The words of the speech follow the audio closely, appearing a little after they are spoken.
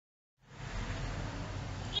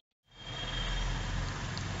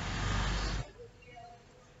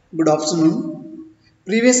Good afternoon.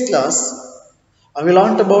 Previous class, we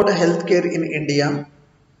learned about healthcare in India.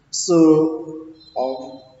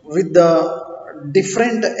 With the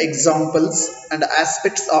different examples and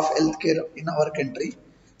aspects of healthcare in our country,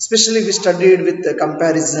 especially we studied with the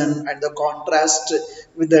comparison and the contrast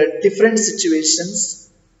with the different situations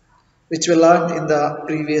which we learned in the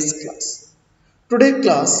previous class. Today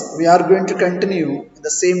class, we are going to continue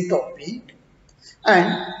the same topic and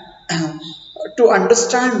to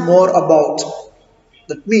understand more about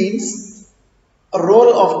that means a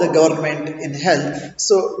role of the government in health.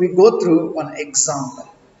 So we go through one of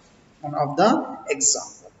the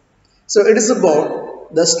example. So it is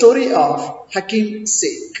about the story of Hakim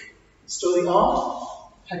Sheikh. Story of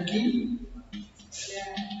Hakim,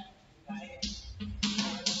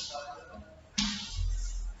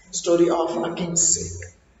 story of Hakim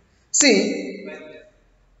Sheikh. See,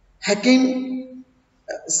 Hakim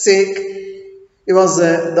Sheikh, he was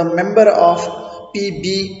the member of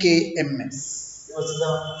PBKMS. He was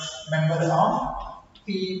the member of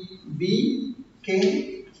PBKMS.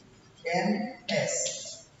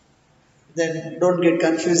 Then don't get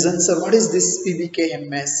confusion. So what is this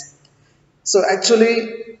PBKMS? So actually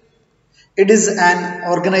it is an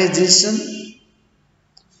organization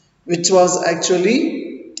which was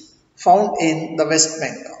actually found in the West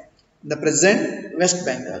Bengal, the present West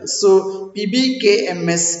Bengal. So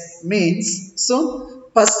PBKMS means so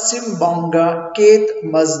Paschim Banga Khet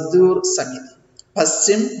Mazdoor Samiti.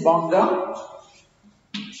 Paschim Banga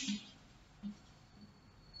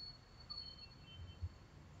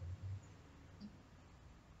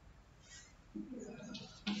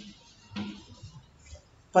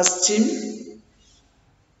Paschim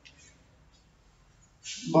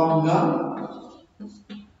Banga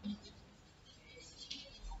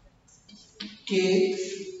Khet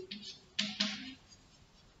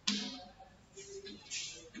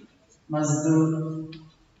Mazdoor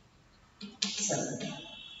Samiti.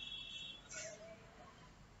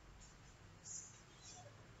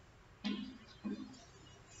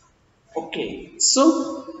 Okay, so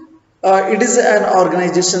it is an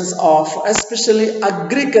organization of especially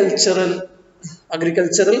agricultural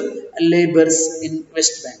laborers in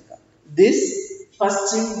West Bengal. This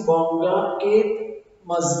Paschim Banga Khet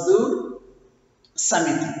Mazdoor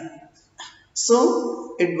Samiti. So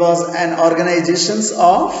it was an organization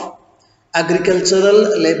of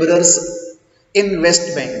agricultural laborers in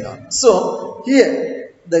West Bengal. So here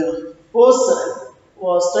the person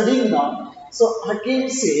was studying now. So Hakim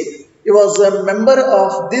said he was a member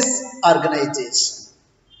of this organization.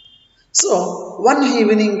 So one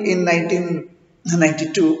evening in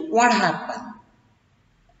 1992, what happened?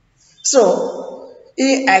 So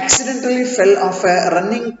he accidentally fell off a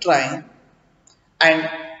running train and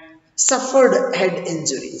suffered head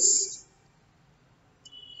injuries.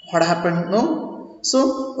 What happened? No. So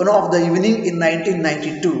one of the evening in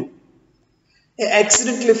 1992, he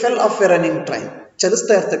accidentally fell off a running train.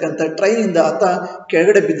 ಚಲಿಸ್ತಾ ಇರ್ತಕ್ಕಂಥ train ಇಂದ ಆತ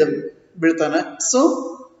ಕೆಳಗಡೆ ಬೀಳ್ತಾನೆ. So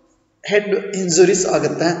head injuries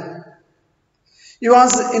ಆಗುತ್ತೆ. He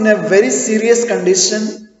was in a very serious condition,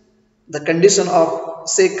 the condition of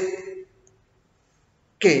sick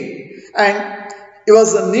K, and he was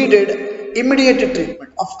needed immediate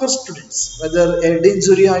treatment. Of course, students, whether head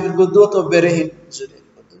injury ಆಗಿರ್ಬೋದು ಅಥವಾ ಬೇರೆ injury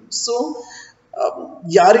ಆಗಿರ್ಬೋದು, ಸೊ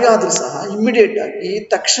ಯಾರಿಗಾದ್ರೂ ಸಹ ಇಮಿಡಿಯೇಟ್ ಆಗಿ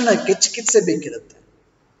ತಕ್ಷಣಕ್ಕೆ ಚಿಕಿತ್ಸೆ ಬೇಕಿರುತ್ತೆ.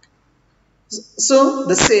 So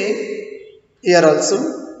the same here also,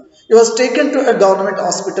 he was taken to a government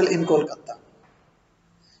hospital in Kolkata.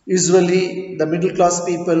 Usually the middle class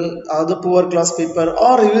people or the poor class people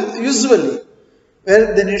or usually where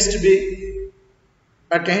they needs to be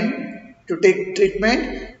attend to take treatment,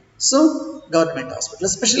 so government hospital,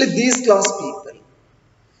 especially these class people.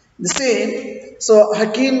 The same, so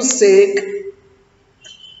Hakim Sheikh,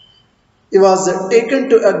 he was taken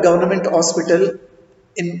to a government hospital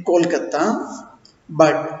in Kolkata,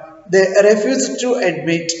 but they refused to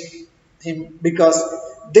admit him because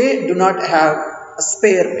they do not have a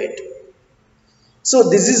spare bed. So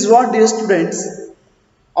this is what, dear students,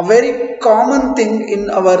 a very common thing in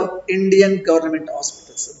our Indian government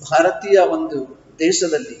hospitals. ಭಾರತೀಯ ಒಂದು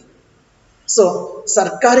ದೇಶದಲ್ಲಿ so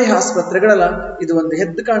ಸರ್ಕಾರಿ ಆಸ್ಪತ್ರೆಗಳೆಲ್ಲ ಇದು ಒಂದು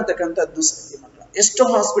ಎದ್ದು ಕಾಣ್ತಕ್ಕಂಥದ್ದು ಸ್ಥಿತಿ ಮಾತ್ರ. ಎಷ್ಟೋ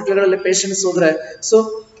ಹಾಸ್ಪಿಟಲ್ಗಳಲ್ಲಿ ಪೇಷಂಟ್ಸ್ ಹೋದ್ರೆ ಸೊ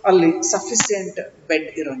ಅಲ್ಲಿ ಸಫಿಸಿಯೆಂಟ್ ಬೆಡ್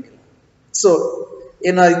ಇರೋಂಗಿಲ್ಲ. ಸೊ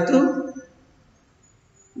ಏನಾಯಿತು,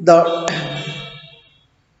 the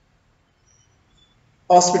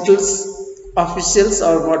hospitals officials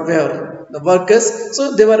or whatever the workers, so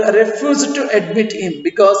they were refused to admit him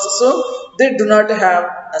because so they do not have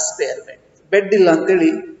a spare bed illa anteli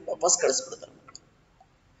ವಾಪಸ್ ಕಳಿಸ್ಬಿಡ್ತಾರೆ.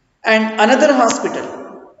 And another hospital,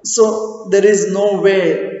 so there is no way,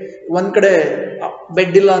 one kade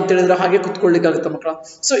bed ಇಲ್ಲ ಅಂತ ಹೇಳಿದ್ರೆ ಹಾಗೆ ಕುತ್ಕೊಳ್ಳಿಕ್ಕಾಗುತ್ತೆ ಮಕ್ಕಳ.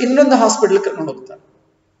 So ಇನ್ನೊಂದು hospital ಕರ್ಕೊಂಡು ಹೋಗ್ತಾರೆ.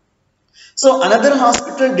 So another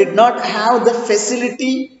hospital did not have the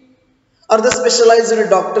facility or the specialized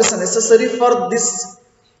doctors necessary for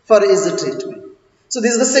his treatment. So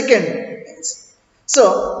this is the second. So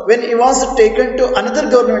when he was taken to another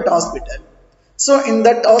government hospital, so in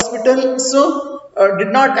that hospital, so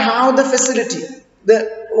did not have the facility.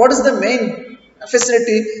 What is the main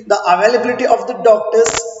facility? The availability of the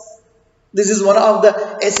doctors. This is one of the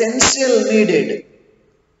essential needed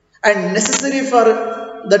and necessary for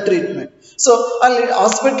the treatment. So ಅಲ್ಲಿ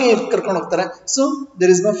hospital ಕರ್ಕೊಂಡು ಹೋಗ್ತಾರೆ. So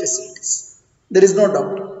there is no facilities, there is no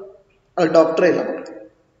doctor, ಅಲ್ಲಿ doctor ಇಲ್ಲ.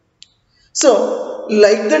 So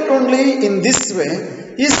like that only, in this way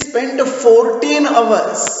he spent 14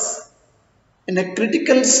 hours in a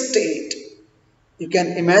critical state. You can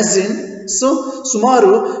imagine. So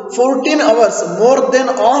sumaru 14 hours, more than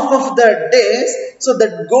half of the days, so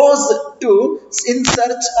that goes to in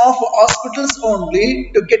search of hospitals only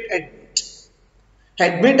to get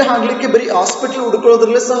admit ಆಗ್ಲಿಕ್ಕೆ ಬರೀ hospital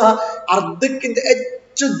ಹುಡುಕೊಳ್ಳೋದ್ರಲ್ಲೇ ಸಹ ಅರ್ಧಕ್ಕಿಂತ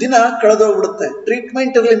ಹೆಚ್ಚು ದಿನ ಕಳೆದೋಗ್ಬಿಡುತ್ತೆ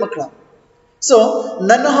treatment ಇರಲಿ ಮಕ್ಕಳ. So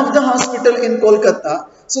none of the hospital in Kolkata,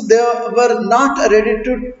 so they were not ready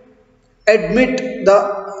to admit the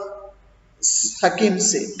Hakim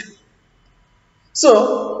Sheikh. So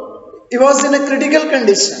he was in a critical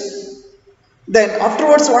condition. Then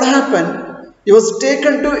afterwards what happened? He was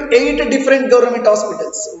taken to 8 different government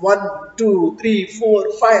hospitals. 1, 2, 3, 4,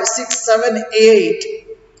 5, 6, 7, 8.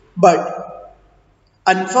 But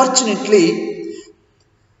unfortunately,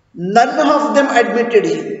 none of them admitted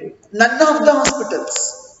him. None of the hospitals.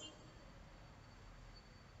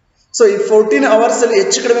 So ಈ 14 hours ಅಲ್ಲಿ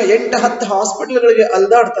ಹೆಚ್ಚು ಕಡಿಮೆ 8-10 ಹಾಸ್ಪಿಟಲ್ಗಳಿಗೆ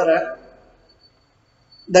ಅಲ್ದಾಡ್ತಾರೆ.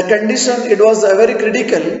 The condition, it was very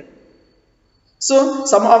critical. So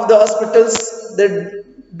some of the hospitals, they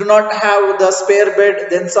do not have the spare bed.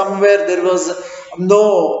 Then somewhere there was no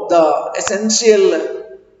the essential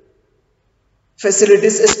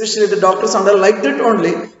facilities, especially the doctors and like that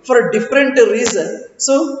only, for a different reason.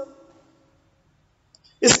 So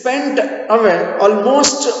he spent away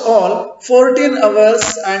almost all 14 hours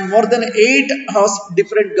and more than 8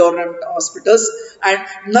 different government hospitals, and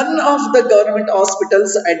none of the government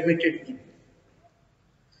hospitals admitted him.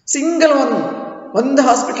 Single ಒಂದು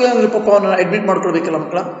hospital ಅಲ್ಲಿ ಪಾಪ ಅವನ್ನ admit ಮಾಡ್ಕೊಳ್ಬೇಕಲ್ಲ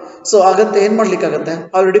ಮಕ್ಕಳ. So ಆಗತ್ತೆ, ಏನ್ ಮಾಡ್ಲಿಕ್ಕಾಗತ್ತೆ,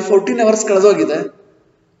 already 14 hours ಕಳೆದೋಗಿದೆ.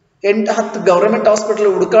 8-10 government hospital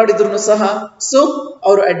ಹುಡುಕಾಡಿದ್ರು ಸಹ so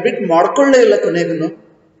ಅವರು admit ಮಾಡ್ಕೊಳ್ಳೇ ಇಲ್ಲ ಕೊನೆಗೂ.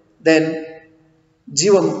 ದೆನ್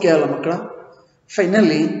ಜೀವ ಮುಖ್ಯ ಅಲ್ಲ ಮಕ್ಕಳ.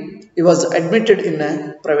 Finally, he was admitted in a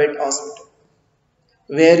private hospital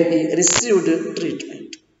where he received treatment.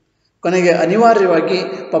 ಕೊನೆಗೆ ಅನಿವಾರ್ಯವಾಗಿ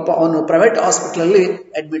ಪಾಪ ಅವನು ಪ್ರೈವೇಟ್ ಹಾಸ್ಪಿಟಲ್ ಅಲ್ಲಿ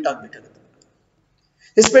admit ಆಗಬೇಕಾಗುತ್ತೆ.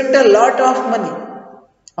 He spent a lot of money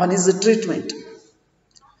on his treatment.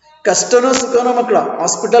 ಕಷ್ಟನೋ ಸುಖನೋ ಮಕ್ಕಳ,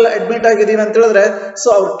 ಹಾಸ್ಪಿಟಲ್ ಅಡ್ಮಿಟ್ ಆಗಿದೀವಿ ಅಂತ ಹೇಳಿದ್ರೆ ಸೊ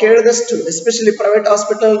ಅವ್ರು ಕೇಳಿದಷ್ಟು, ಎಸ್ಪೆಷಲಿ ಪ್ರೈವೇಟ್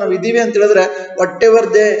ಹಾಸ್ಪಿಟಲ್ ನಾವು ಇದೀವಿ ಅಂತ ಹೇಳಿದ್ರೆ what ever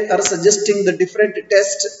they are suggesting the different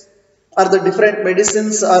test are the different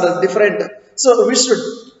medicines are different, so we should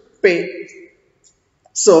pay.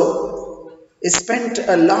 So he spent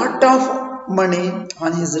a lot of money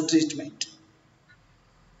on his treatment.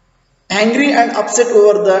 Angry and upset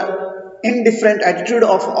over the indifferent attitude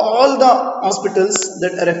of all the hospitals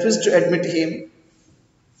that refused to admit him,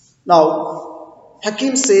 now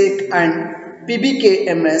Hakim Sheikh and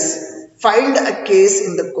PBKMS filed a case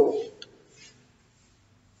in the court.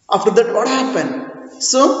 After that what happened?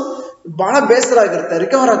 So ಬಹಳ ಬೇಸರ ಆಗಿರುತ್ತೆ,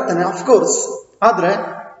 recover ಆಗ್ತಾನೆ of course, ಆದ್ರೆ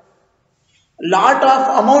lot of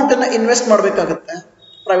amount ಅನ್ನ invest ಮಾಡ್ಬೇಕಾಗತ್ತೆ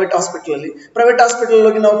private hospital ಅಲ್ಲಿ. Private hospital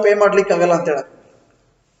ಹೋಗಿ ನಾವು ಪೇ ಮಾಡ್ಲಿಕ್ಕೆ ಆಗಲ್ಲ ಅಂತ ಹೇಳ.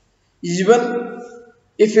 Even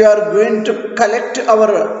if you are going to collect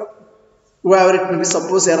hour it may be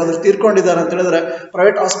suppose ಯಾರಾದ್ರೂ ತೀರ್ಕೊಂಡಿದ್ದಾರೆ ಅಂತ ಹೇಳಿದ್ರೆ,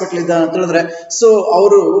 ಪ್ರೈವೇಟ್ ಹಾಸ್ಪಿಟಲ್ ಇದ್ದಾರೆ ಅಂತ ಹೇಳಿದ್ರೆ, ಸೊ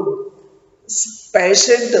ಅವರು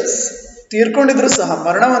ಪೇಷಂಟ್ ತೀರ್ಕೊಂಡಿದ್ರು ಸಹ,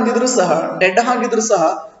 ಮರಣ ಹೊಂದಿದ್ರು ಸಹ, ಡೆಡ್ ಆಗಿದ್ರು ಸಹ,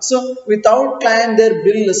 so without claim there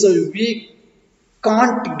bill, so we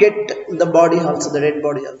can't get the body also, the dead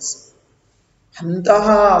body also. ಅಂತಹ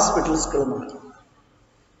ಹಾಸ್ಪಿಟಲ್ಸ್ಗಳು ಮಾಡಿ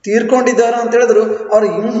ತೀರ್ಕೊಂಡಿದ್ದಾರೆ ಅಂತ ಹೇಳಿದ್ರು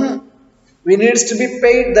ಅವ್ರಿಗೆ we needs to be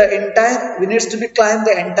paid the entire, we needs to be claimed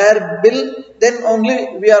the entire bill, then only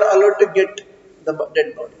we are allowed to get the dead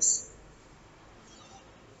bodies.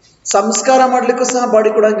 ಸಂಸ್ಕಾರ ಮಾಡ್ಲಿಕ್ಕೂ ಸಹ body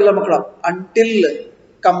ಕೊಡಂಗಿಲ್ಲ ಮಕ್ಕಳ ಅಂಟಿಲ್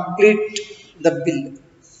ಕಂಪ್ಲೀಟ್ ದ ಬಿಲ್,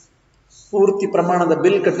 ಪೂರ್ತಿ ಪ್ರಮಾಣದ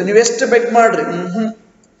ಬಿಲ್ ಕಟ್ಟು ನೀವೆಷ್ಟು beg ಮಾಡ್ರಿ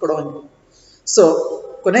ಕೊಡುವಂಗಿಲ್ಲ. ಸೊ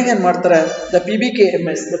ಕೊನೆಗೆ ಏನ್ ಮಾಡ್ತಾರೆ, ದ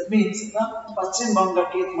PBKMS, ದಟ್ ಮೀನ್ಸ್ ಪಶ್ಚಿಮ ಬಂಗ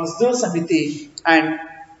ಮಜ್ದೂರ್ ಸಮಿತಿ and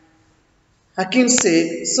Hakim Sheikh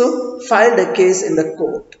so filed a case in the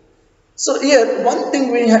court. So here one thing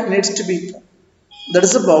we needs to be, that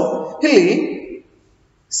is about ಇಲ್ಲಿ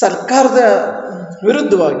ಸರ್ಕಾರದ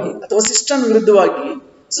ವಿರುದ್ಧವಾಗಿ ಅಥವಾ ಸಿಸ್ಟಮ್ ವಿರುದ್ಧವಾಗಿ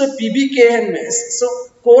ಸೊ PBKMS, ಸೊ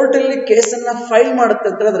ಕೋರ್ಟ್ ಅಲ್ಲಿ ಕೇಸನ್ನ ಫೈಲ್ ಮಾಡುತ್ತೆ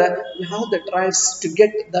ಅಂತ ಹೇಳಿದ್ರೆ we have the rights to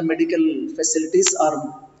get the medical facilities or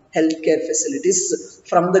healthcare facilities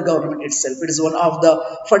from the government itself. It is one of the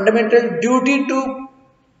fundamental duty to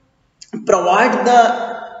provide the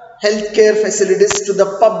healthcare facilities to the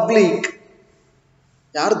public.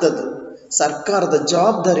 ಯಾರ್ದದು? ಸರ್ಕಾರದ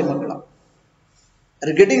ಜವಾಬ್ದಾರಿ ಮಕ್ಕಳ. Are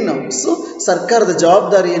you getting now? So ಸರ್ಕಾರದ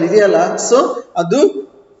ಜವಾಬ್ದಾರಿ ಏನಿದೆಯಲ್ಲ, so ಅದು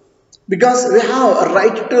because we have a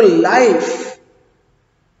right to life.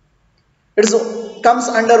 It comes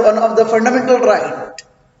under one of the fundamental right.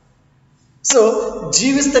 So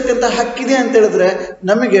ಜೀವಿಸ್ತಕ್ಕಂಥ ಹಕ್ಕಿದೆ ಅಂತ ಹೇಳಿದ್ರೆ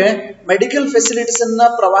ನಮಗೆ ಮೆಡಿಕಲ್ ಫೆಸಿಲಿಟೀಸ್ ಅನ್ನ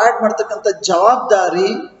ಪ್ರೊವೈಡ್ ಮಾಡ್ತಕ್ಕಂಥ ಜವಾಬ್ದಾರಿ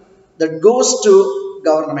that goes to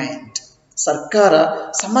government. ಸರ್ಕಾರ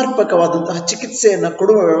ಸಮರ್ಪಕವಾದಂತಹ ಚಿಕಿತ್ಸೆಯನ್ನ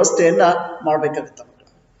ಕೊಡುವ ವ್ಯವಸ್ಥೆಯನ್ನ ಮಾಡಬೇಕಾಗುತ್ತೆ.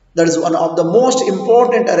 That is one of the most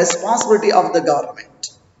important responsibility of the government.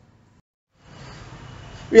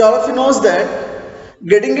 We all of you knows that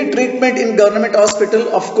getting a treatment in government hospital,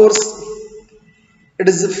 of course, it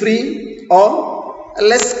is free or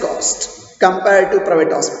less cost compared to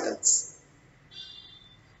private hospitals.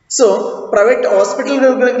 So private hospital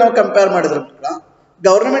ಗಳಿಗೆ ನಾವು compare ಮಾಡಿದ್ರೆ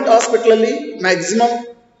government hospital ಅಲ್ಲಿ maximum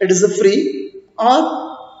it is a free or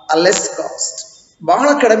a less cost. ಬಹಳ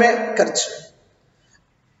ಕಡಿಮೆ ಖರ್ಚು.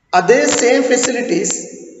 ಅದೇ same facilities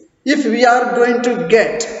if we are going to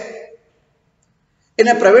get in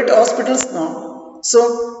a private hospitals now, so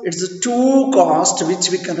it's a too cost which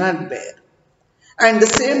we cannot bear, and the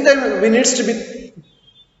same time we needs to be,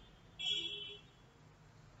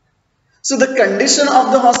 so the condition of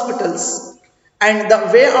the hospitals and the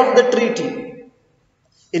way of the treating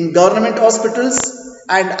in government hospitals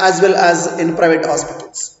and as well as in private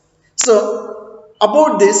hospitals. So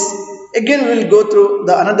about this again we will go through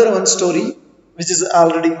the another one story which is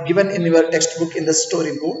already given in your textbook in the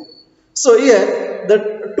story book. So here the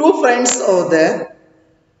two friends over there,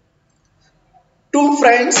 two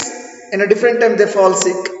friends in a different time they fall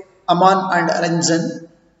sick, Aman and Ranjan.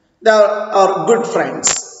 They are good friends.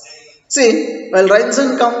 See, while Ranjan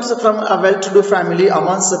comes from a well-to-do family,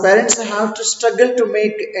 Aman's parents have to struggle to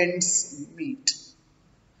make ends meet.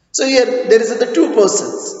 So here there is the two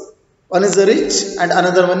persons. One is a rich and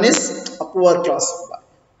another one is a poor class boy.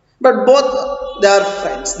 But both they are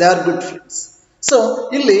friends. They are good friends. So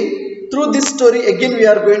illi through this story again we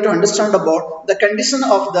are going to understand about the condition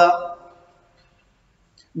of the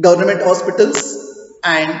government hospitals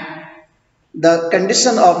and the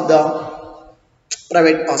condition of the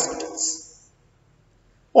private hospitals.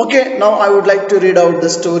 Okay, now I would like to read out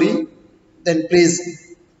the story. Then please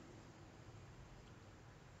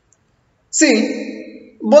see,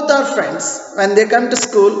 both are friends. When they come to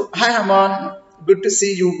school, hi Aman, good to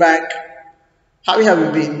see you back. How have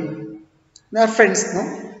you been? They are friends, no?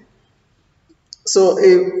 So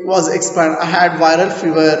it was explained, I had viral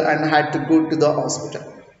fever and had to go to the hospital.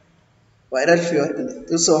 Viral fever.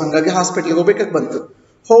 So hangagi hospital ಹೋಗಬೇಕಾಗಿ ಬಂತು.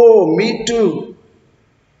 Oh, me too.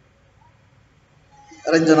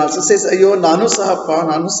 Ranjan also says, ಅಯ್ಯೋ ನಾನು ಸಹಪ್ಪ,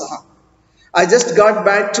 ನಾನು ಸಹ. I just got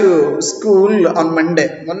back to school on Monday.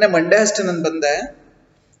 ಮೊನ್ನೆ Monday ಅಷ್ಟೇ ನಾನು ಬಂದೆ.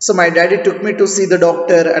 So my daddy took me to see the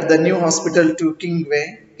doctor at the new hospital to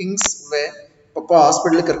Kingsway. ಪಾಪ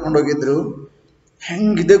ಹಾಸ್ಪಿಟಲ್ ಕರ್ಕೊಂಡು ಹೋಗಿದ್ರು.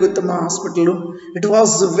 ಹೆಂಗಿದೆ ಗೊತ್ತಮ್ಮ hospital? It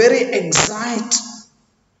was very exciting.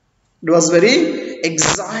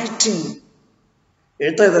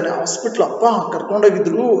 ಹೇಳ್ತಾ ಇದ್ದಾನೆ, ಹಾಸ್ಪಿಟಲ್ ಅಪ್ಪ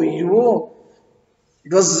ಕರ್ಕೊಂಡೋಗಿದ್ರು, ಅಯ್ಯೋ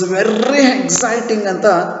ಇಟ್ ವಾಸ್ ವೆರಿ ಎಕ್ಸೈಟಿಂಗ್ ಅಂತ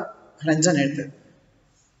ರಂಜನ್ ಹೇಳ್ತಾರೆ.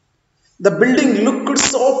 The building looked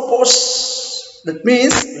so posh. That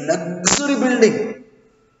means luxury building.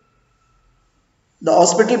 The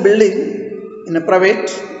hospital building in a private.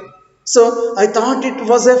 So I thought it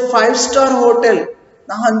was a 5-star hotel.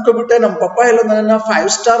 ನಾನು ಅನ್ಕೋಬಿಟ್ಟೆ ನಮ್ಮ ಪಪ್ಪ ಎಲ್ಲ ನನ್ನ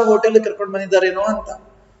 5-star ಹೋಟೆಲ್ ಕರ್ಕೊಂಡು ಬಂದಿದ್ದಾರೇನೋ ಅಂತ.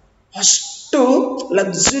 ಅಷ್ಟು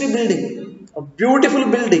luxury building, beautiful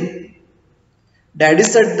building. Daddy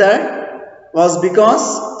said that was because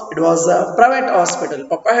it was a private hospital.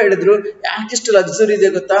 ಪಪ್ಪ ಹೇಳಿದ್ರು ಯಾಕೆ ಇಷ್ಟು ಲಕ್ಸುರಿ ಇದೆ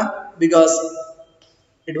ಗೊತ್ತಾ? Because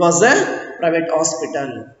it was a private hospital.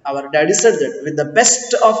 Our daddy said that with the best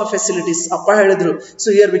of facilities. ಅಪ್ಪ ಹೇಳಿದ್ರು, so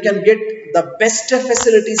here we can get the best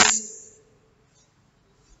facilities.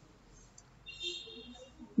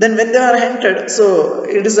 Then when they are entered, so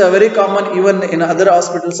it is a very common even in other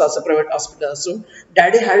hospitals also, private hospitals. So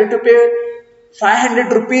daddy had to pay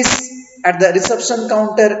 500 rupees at the reception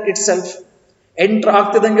counter itself. Entry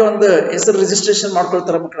ಆಗ್ತಿದಂಗೆ ಒಂದು ಹೆಸರು registration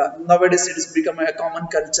ಮಾಡ್ಕೊಳ್ತಾರೆ ಮಕ್ಕಳ. ನೌವೇಡೇಸ್ it is become A common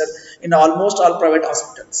culture in almost all private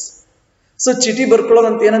hospitals. So ಚೀಟಿ ಬರ್ಕೊಳ್ಳೋದು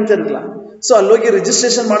ಅಂತ ಏನಂತ ಇರಲಿಲ್ಲ. So ಅಲ್ಲೋಗಿ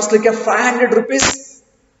registration ಮಾಡಿಸ್ಲಿಕ್ಕೆ 500 rupees.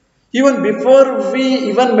 Even before we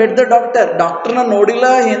even met the ಡಾಕ್ಟರ್ನ ನೋಡಿಲ್ಲ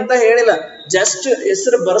ಅಂತ ಹೇಳಿಲ್ಲ, ಜಸ್ಟ್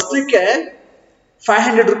ಹೆಸರು ಬರ್ಸ್ಲಿಕ್ಕೆ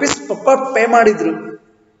 500 rupees ಪಪ್ಪ ಪೇ ಮಾಡಿದ್ರು.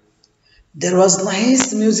 There was nice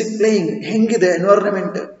music playing. Hengide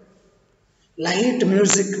environment, light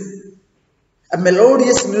music, a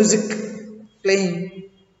melodious music playing,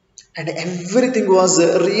 and everything was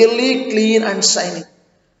really clean and shiny.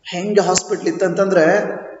 ಹೆಂಗೆ hospital ಇತ್ತಂತಂದ್ರೆ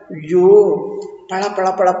ಅಯ್ಯೋ ಪಳ ಪಳ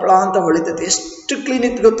ಪಳ ಪಳ ಅಂತ ಹೊಳಿತೈತಿ, ಎಷ್ಟು ಕ್ಲೀನ್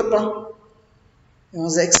ಇತ್ತು ಗೊತ್ತಪ್ಪ. He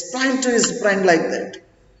was explained to his friend like that.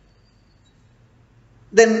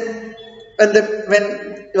 Then when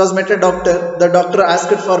he was met a doctor, the doctor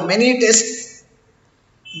asked for many tests.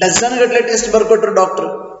 Dozen gatle test barkotru doctor,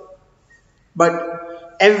 but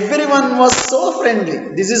everyone was so friendly.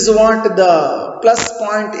 This is what the plus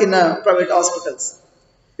point in private hospitals.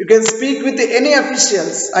 You can speak with any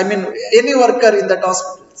officials, I mean any worker in that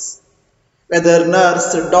hospitals, whether nurse,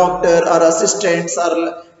 doctor or assistants or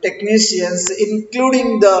technicians, including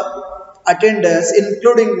the attendants,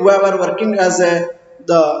 including whoever working as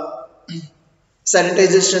the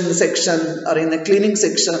sanitization section or in the cleaning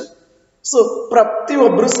section. So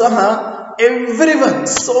ಪ್ರತಿಯೊಬ್ಬರು ಸಹ everyone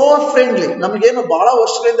so friendly. ನಮಗೇನು ಬಹಳ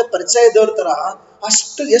ವರ್ಷಗಳಿಂದ ಪರಿಚಯ ಇದ್ದವ್ರ ತರ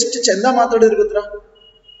ಅಷ್ಟು ಎಷ್ಟು ಚಂದ ಮಾತಾಡಿದ್ರು ಗೊತ್ತಾ.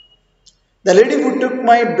 The lady who took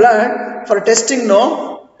my blood for testing, no,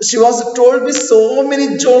 she was told me so many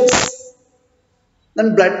jokes. ನನ್ನ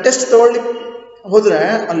ಬ್ಲಡ್ ಟೆಸ್ಟ್ ತಗೊಳ್ಳಿ ಹೋದ್ರೆ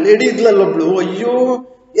ಆ ಲೇಡಿ ಇದ್ಲಲ್ಲ ಒಬ್ಳು, ಅಯ್ಯೋ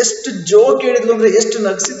ಎಷ್ಟು ಜೋಕ್ ಹೇಳಿದ್ಲು ಅಂದ್ರೆ, ಎಷ್ಟು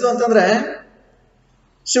ನಗಿಸಿದ್ಲು ಅಂತಂದ್ರೆ,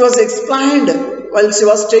 she was explained while she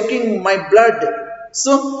was taking my blood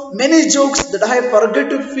so many jokes that I forgot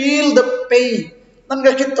to feel the pain.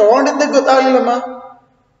 ನನ್ಗೆ ಆಕೆ ತಗೊಂಡಿದ್ದೆ ಗೊತ್ತಾಗ್ಲಿಲ್ಲಮ್ಮ,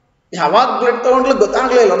 ಯಾವಾಗ ಬ್ಲಡ್ ತಗೊಂಡ್ಲು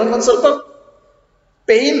ಗೊತ್ತಾಗ್ಲಿಲ್ಲ, ನನ್ಗೊಂದು ಸ್ವಲ್ಪ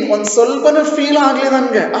ಪೇನ್ ಒಂದ್ ಸ್ವಲ್ಪನೂ ಫೀಲ್ ಆಗ್ಲಿ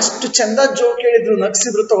ನನ್ಗೆ. ಅಷ್ಟು ಚಂದ ಜೋಕ್ ಹೇಳಿದ್ರು,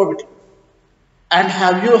 ನಗ್ಸಿದ್ರು, ತಗೋಬಿಟ್ರು. And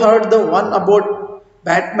have you heard the one about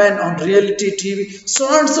Batman on reality TV? So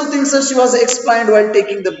and so things that she was explained while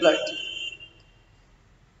taking the blood.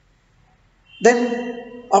 Then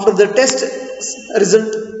after the test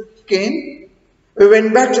result came, we went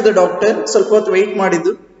back to the doctor. ಸ್ವಲ್ಪ ಹೊತ್ತು weight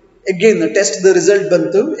ಮಾಡಿದ್ದು. Again the test the result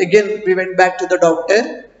ಬಂತು. Again we went back to the doctor.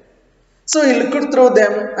 So he looked through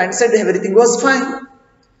them and said everything was fine.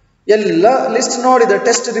 ಎಲ್ಲ list ನೋಡಿದ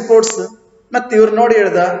test reports, ಮತ್ತೆ ಇವ್ರು ನೋಡಿ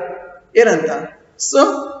ಹೇಳ್ದ ಏನಂತ, so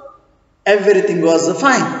everything was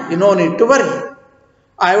fine, you know need to worry.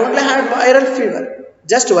 I only had viral fever,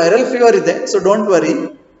 just viral fever ಇದೆ, so don't worry.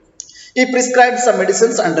 ಈ prescribe some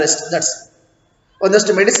medicines and rest, that's.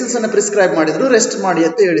 ಒಂದಷ್ಟು ಮೆಡಿಸಿನ್ಸ್ ಅನ್ನು ಪ್ರಿಸ್ಕ್ರೈಬ್ ಮಾಡಿದ್ರು, ರೆಸ್ಟ್ ಮಾಡಿ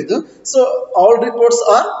ಅಂತ ಹೇಳಿದ್ದು. So all reports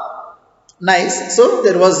are nice, so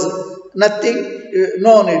there was nothing,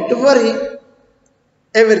 no need to worry,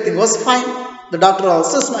 everything was fine. The doctor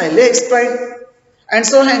also smilingly explained. And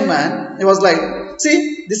so hangman, he was like, see,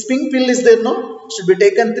 this pink pill is there, no, should be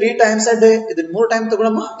taken 3 times a day. Idin 3 times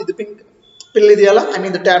ತಗೊಳಮ್ಮ, ಇದು pink pill ಇದೆಯಲ್ಲ, I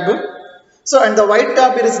mean the tab. So and the white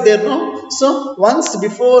tab is there, no, so once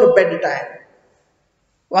before bed time,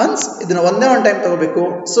 once ಇದನ್ನ ಒಂದೇ ಒಂದು time ತಗೋಬೇಕು,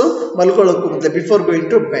 so ಮಲ್ಕೊಳ್ಳೋಕ್ಕೂ ಮೊದಲೇ, before going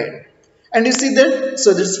to bed. And you see that, so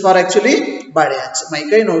this is for actually body ಹಚ್ಚ, ಮೈ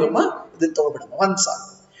ಕೈ ನೋಡಮ್ಮ, ಇದನ್ನ ತಗೋಬಿಡಮ್ಮ ಒಂದ್ ಸಾಕು.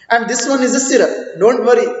 And this one is a syrup, don't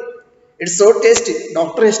worry, it's so tasty.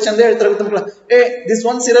 Doctor ಎಷ್ಟು ಚಂದ ಹೇಳ್ತಾರೆ ಗೊತ್ತಲ್ಲ, this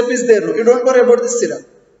one syrup is there, you don't worry about this syrup,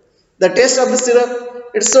 the taste of the syrup,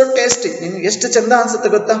 it's so tasty. ನಿಮ್ಗೆ ಎಷ್ಟು ಚಂದ ಅನ್ಸುತ್ತೆ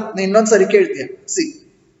ಗೊತ್ತಾ, ನೀನು ಇನ್ನೊಂದ್ಸರಿ ಕೇಳ್ತೀಯ. C,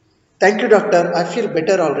 thank you doctor, I feel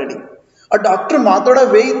better already. ಆ ಡಾಕ್ಟರ್ ಮಾತಾಡೋ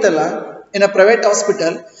ವೇ ಇತ್ತಲ್ಲ ಇನ್ ಅ ಪ್ರೈವೇಟ್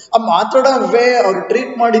ಹಾಸ್ಪಿಟಲ್, ಆ ಮಾತಾಡೋ ವೇ, ಅವ್ರು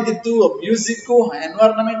ಟ್ರೀಟ್ ಮಾಡಿದ್ದು, ಆ ಮ್ಯೂಸಿಕ್ಕು,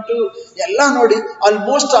 ಎನ್ವೈರನ್ಮೆಂಟು ಎಲ್ಲ ನೋಡಿ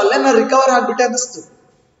ಆಲ್ಮೋಸ್ಟ್ ಅಲ್ಲೇ ನಾನು ರಿಕವರ್ ಆಗ್ಬಿಟ್ಟೆ ಅನ್ನಿಸ್ತು.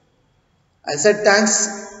 I said thanks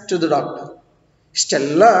to the doctor.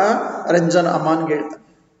 ಇಷ್ಟೆಲ್ಲ ರಂಜನ್ ಅಮಾನ್ಗೆ ಹೇಳ್ತಾನೆ.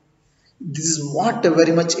 This is what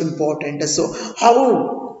very much important. So how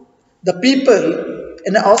the people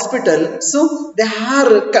in a hospital, so they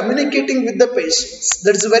are communicating with the patients,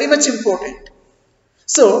 that is very much important.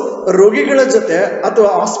 So ರೋಗಿಗಳ ಜೊತೆ ಅಥವಾ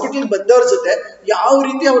hospital ಬಂದವ್ರ ಜೊತೆ ಯಾವ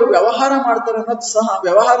ರೀತಿ ಅವರು ವ್ಯವಹಾರ ಮಾಡ್ತಾರೆ ಅನ್ನೋದು ಸಹ,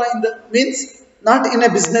 ವ್ಯವಹಾರ ಇಂದ means not in a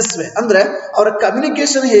business way, ಅಂದ್ರೆ ಅವರ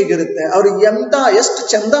ಕಮ್ಯುನಿಕೇಶನ್ ಹೇಗಿರುತ್ತೆ, ಅವ್ರು ಎಷ್ಟು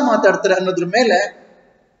ಚಂದ ಮಾತಾಡ್ತಾರೆ ಅನ್ನೋದ್ರ ಮೇಲೆ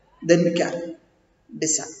ದೆನ್ ವಿ ಕ್ಯಾನ್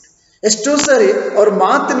ಡಿಸೈಡ್. ಎಷ್ಟೋ ಸರಿ ಅವ್ರ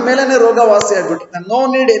ಮಾತಿನ ಮೇಲೆನೆ ರೋಗ ವಾಸಿ ಆಗ್ಬಿಟ್ಟು, no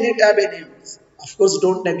need any tab any. Of course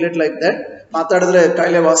don't neglect like that. ಮಾತಾಡಿದ್ರೆ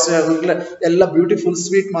ಕಾಯಿಲೆ ವಾಸಿ ಆಗೋಗ್ಲೆ ಎಲ್ಲ ಬ್ಯೂಟಿಫುಲ್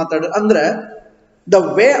ಸ್ವೀಟ್ ಮಾತಾಡ ಅಂದ್ರೆ the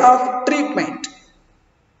way of treatment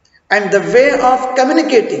and the way of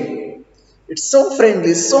communicating, it's so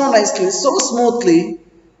friendly, so nicely, so smoothly,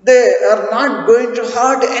 they are not going to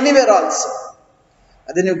hurt anywhere also.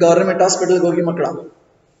 ಅದೇ ನೀವು government ಹಾಸ್ಪಿಟಲ್ಗೆ ಹೋಗಿ ಮಕ್ಕಳ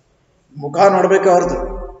ಮುಖ ನೋಡ್ಬೇಕು ಅವ್ರದ್ದು,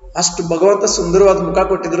 ಅಷ್ಟು ಭಗವಂತ ಸುಂದರವಾದ ಮುಖ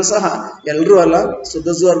ಕೊಟ್ಟಿದ್ರು ಸಹ ಎಲ್ಲರೂ ಅಲ್ಲ. So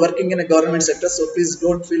those who are working in a government sector, so please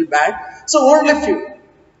don't feel bad. So only few,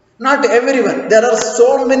 not everyone. There are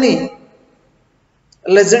so many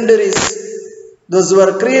legendaries, those who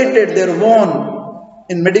are created their own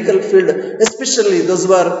in medical field, especially those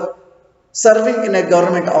who are serving in a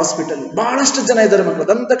government hospital. ಬಹಳಷ್ಟು ಜನ ಇದ್ದಾರೆ ಮಕ್ಕಳು,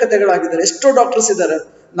 ದಂತ ಕಥೆಗಳಾಗಿದ್ದಾರೆ. ಎಷ್ಟೋ doctors ಇದ್ದಾರೆ,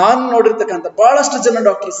 ನಾನು ನೋಡಿರ್ತಕ್ಕಂಥ ಬಹಳಷ್ಟು ಜನ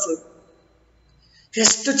ಡಾಕ್ಟರ್ಸ್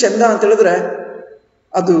ಎಷ್ಟು ಚಂದ ಅಂತ ಹೇಳಿದ್ರೆ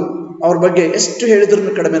ಅದು ಅವ್ರ ಬಗ್ಗೆ ಎಷ್ಟು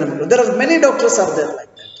ಹೇಳಿದ್ರು ಕಡಿಮೆ ನಮಗೆ. There are many doctors are there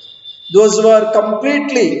like that, those who are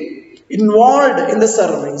completely involved in the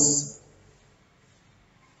service.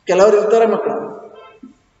 ಕೆಲವರು ಇರ್ತಾರೆ ಮಕ್ಕಳು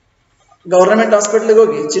ಗವರ್ನಮೆಂಟ್ ಹಾಸ್ಪಿಟ್ಲಿಗೆ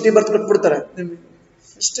ಹೋಗಿ ಚೀಟಿ ಬರ್ತು ಕೊಟ್ಬಿಡ್ತಾರೆ,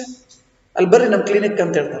 ಅಷ್ಟೇ ಅಲ್ಲಿ ಬರ್ರಿ ನಮ್ಮ ಕ್ಲಿನಿಕ್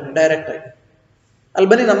ಅಂತ ಹೇಳ್ತಾರೆ ಡೈರೆಕ್ಟ್ ಆಗಿ, ಅಲ್ಲಿ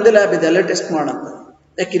ಬನ್ನಿ ನಮ್ದೇ ಲ್ಯಾಬ್ ಇದೆ ಅಲ್ಲೇ ಟೆಸ್ಟ್ ಮಾಡಂತ.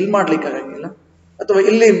 ಯಾಕೆ ಇಲ್ಲಿ ಮಾಡ್ಲಿಕ್ಕೆ ಆಗಂಗಿಲ್ಲ, ಅಥವಾ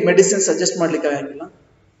ಇಲ್ಲಿ ಮೆಡಿಸಿನ್ ಸಜೆಸ್ಟ್ ಮಾಡ್ಲಿಕ್ಕೆ ಆಗಂಗಿಲ್ಲ?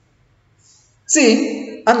 ಸಿ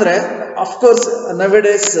ಅಂದ್ರೆ of course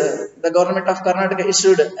nowadays the government of Karnataka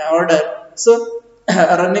issued order, so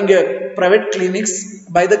running private clinics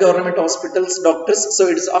by the government hospitals doctors, so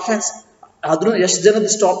it is offence. ಆದ್ರೂ ಎಷ್ಟು ಜನದ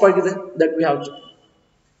ಸ್ಟಾಪ್ ಆಗಿದೆ that we have to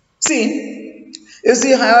C. You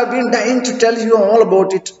see, I have been dying to tell you all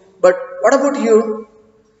about it, but what about you?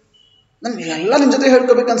 ನಾನು ಎಲ್ಲ ನಿಮ್ಮ ಜೊತೆ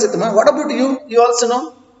ಹೇಳ್ಕೋಬೇಕು ಅನ್ಸುತ್ತಮ್ಮ. What about you? You also know?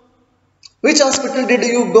 Which hospital did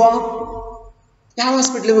you go? ಯಾವ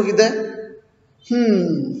ಹಾಸ್ಪಿಟ್ಲಿಗೆ ಹೋಗಿದ್ದೆ?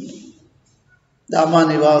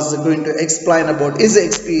 Damani was going to explain about his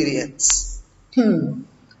experience.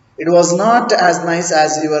 It was not as nice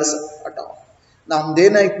as yours at all.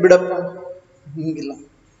 ನಮ್ದೇನಾಯ್ತು ಬಿಡಪ್ಪ, ಹಿಂಗಿಲ್ಲ.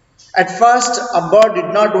 At first, Abba did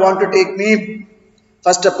not want to take me.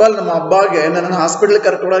 First of all, ನಮ್ಮ ಅಬ್ಬಾಗೆ ನನ್ನ hospital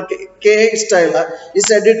ಕರ್ಕೊಳಕ್ಕೆ ಇಷ್ಟ ಇಲ್ಲ. He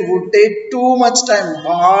said it would take too much time.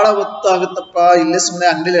 ಬಹಳ ಹೊತ್ತಾಗುತ್ತಪ್ಪ, ಇಲ್ಲೇ ಸುಮ್ಮನೆ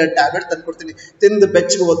ಅಂಗಡಿಲಿ tablet ತಂದ್ಕೊಡ್ತೀನಿ, ತಿಂದು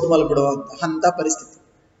ಬೆಚ್ಚಗೆ ಒದ್ದು ಮಲ್ಬಿಡುವ ಅಂತ ಪರಿಸ್ಥಿತಿ.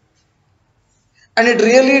 And it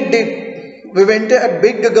really did. We went to a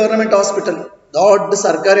big government hospital. ದೊಡ್ಡ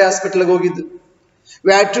ಸರ್ಕಾರಿ ಹಾಸ್ಪಿಟಲ್ಗೆ ಹೋಗಿದ್ದು.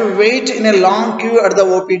 We had to wait in a long queue at the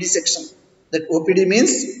OPD section. That OPD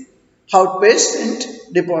means outpatient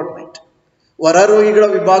department. ಹೊರ ರೋಗಿಗಳ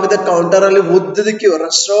ವಿಭಾಗದ ಕೌಂಟರ್ ಅಲ್ಲಿ ಉದ್ದದಕ್ಕೆ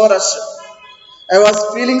rush. I was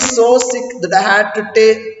feeling so sick that I had to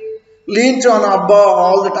lean to on ಅಬ್ಬಾ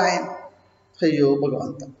all the time. ಅಯ್ಯೋ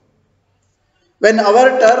ಭಗವಂತ. When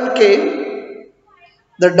hour turn came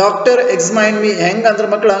the doctor examine me. ಹೆಂಗಂದ್ರೆ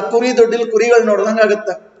ಮಕ್ಕಳ ಕುರಿ ದೊಡ್ಡಿಲ್ ಕುರಿಗಳು ನೋಡ್ದಂಗ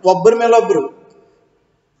ಆಗುತ್ತೆ, ಒಬ್ಬರ ಮೇಲೆ ಒಬ್ರು.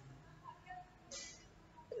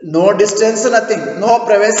 No distance, nothing, no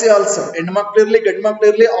privacy also. ಹೆಣ್ಮಕ್ಳು ಇರ್ಲಿ ಗಂಡು ಮಕ್ಳು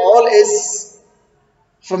ಇರ್ಲಿ, all age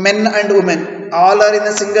for men and women, all are in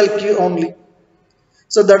a single queue only.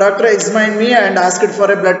 So the doctor examined me and asked for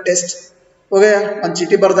a blood test. Okay, ಒಂದು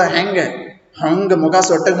ಚೀಟಿ ಬರ್ದ ಹಂಗೆ ಮುಖ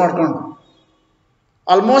ಸೊಟ್ಟಗೆ ಮಾಡ್ಕೊಂಡು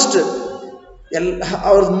ಆಲ್ಮೋಸ್ಟ್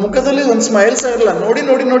ಅವ್ರ ಮುಖದಲ್ಲಿ ಒಂದು ಸ್ಮೈಲ್ಸ್ ಆಗಿರಲ್ಲ. ನೋಡಿ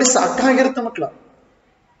ನೋಡಿ ನೋಡಿ ಸಾಕಾಗಿರುತ್ತೆ ಮಕ್ಕಳ.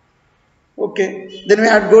 Okay, then we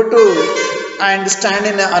had go to and stand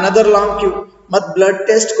in another long Q. ಮತ್ ಬ್ಲಡ್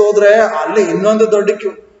ಟೆಸ್ಟ್ ಹೋದ್ರೆ ಅಲ್ಲಿ ಇನ್ನೊಂದು ದೊಡ್ಡ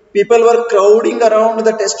Q. People were crowding around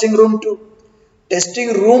the testing room to.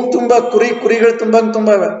 Testing room ತುಂಬಾ ಕುರಿಗಳು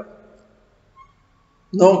ತುಂಬಾ ಇವೆ.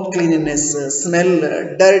 ನೋ ಕ್ಲೀನಿನೆಸ್, ಸ್ಮೆಲ್,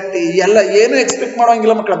 ಡರ್ಟಿ ಎಲ್ಲ ಏನು ಎಕ್ಸ್ಪೆಕ್ಟ್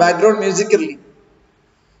ಮಾಡೋಂಗಿಲ್ಲ ಮಕ್ಕಳ. ಬ್ಯಾಕ್ ಗ್ರೌಂಡ್ ಮ್ಯೂಸಿಕ್ ಇರಲಿ.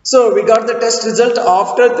 So we got the test result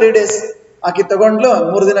after 3 days. ಆಕೆ ತಗೊಂಡ್ಲು,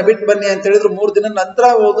 3 ದಿನ ಬಿಟ್ಟು ಬನ್ನಿ ಅಂತ ಹೇಳಿದ್ರು. 3 ದಿನ ನಂತರ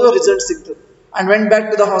ಹೋದು ರಿಸಲ್ಟ್ ಸಿಕ್ತು. And went back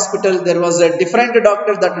to the hospital. There was a different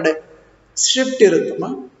doctor that day. Shift ಇರುತ್ತಮ್ಮ.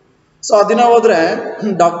 So ಆ ದಿನ ಹೋದ್ರೆ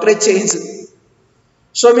ಡಾಕ್ಟ್ರೇ change.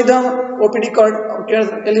 Show me the OPD card.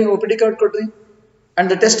 ಕೇಳಿದ್ರೆ ಎಲ್ಲಿ OPD ಕಾರ್ಡ್ ಕೊಡ್ರಿ. And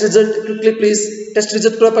the test result quickly please. Test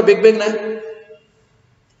result ಕೊಡಪ್ಪ ಬೇಗನೆ.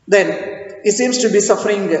 Then he seems to be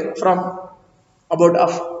suffering from about a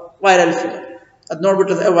viral fever. ಅದು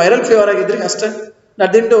ನೋಡ್ಬಿಟ್ಟು ವೈರಲ್ ಫೀವರ್ ಆಗಿದ್ರಿ ಅಷ್ಟೇ,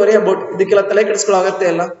 nothing to worry about. ಇದಕ್ಕೆಲ್ಲ ತಲೆ ಕೆಡಿಸ್ಕೊಳ್ಳೋಗತ್ತೆ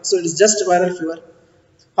ಇಲ್ಲ. So it is just viral fever.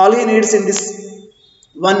 All he needs in this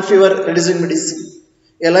one fever reducing medicine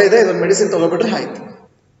ಎಲ್ಲ ಇದೆ, ಇದೊಂದು medicine ತಗೋಬಿಟ್ರೆ ಆಯ್ತು.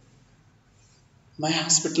 My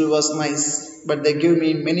hospital was nice, but they give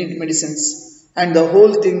me many medicines and the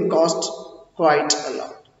whole thing cost quite a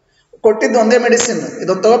lot. ಕೊಟ್ಟಿದ್ದು ಒಂದೇ medicine,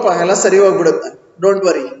 ಇದೊಂದು ತಗೋಪ ಎಲ್ಲ ಸರಿ ಹೋಗ್ಬಿಡುತ್ತೆ, ಡೋಂಟ್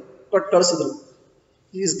ವರಿ, ಕೊಟ್ಟು ಕಳಿಸಿದ್ರು.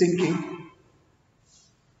 ಈಸ್ ಥಿಂಕಿಂಗ್,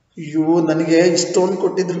 ಅಯ್ಯೋ ನನಗೆ ಇಷ್ಟೊಂದು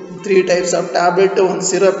ಕೊಟ್ಟಿದ್ರು, 3 types ಆಫ್ ಟ್ಯಾಬ್ಲೆಟ್, ಒಂದು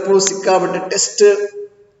syrup, ಸಿಕ್ಕಾಬಿಟ್ಟೆ test.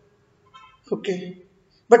 Okay,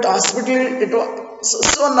 but hospital it was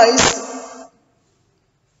so nice.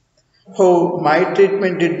 ಹೋ ಮೈ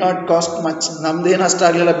treatment did not cost much. ನಮ್ದೇನು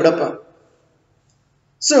ಅಷ್ಟಾಗಲಿಲ್ಲ ಬಿಡಪ್ಪ.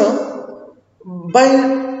 So by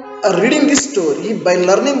reading this story, by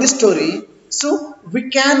learning this story, so we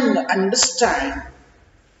can understand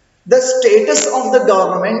the status of the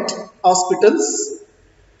government hospitals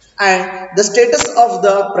and the status of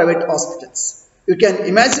the private hospitals. You can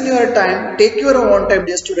imagine your time, take your own time,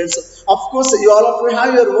 dear students. Of course, you all of you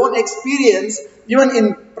have your own experience, even in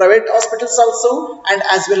private hospitals also, and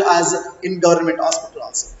as well as in government hospital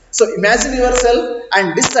also. So imagine yourself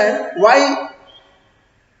and decide why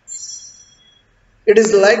it is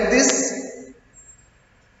like this,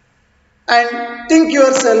 and think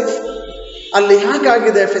yourself, ಅಲ್ಲಿ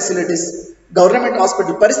ಯಾಕಾಗಿದೆ facilities, government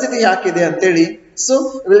hospital ಪರಿಸ್ಥಿತಿ ಯಾಕಿದೆ ಅಂತೇಳಿ. So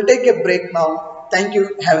will take A break now. Thank you,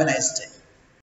 have A nice day.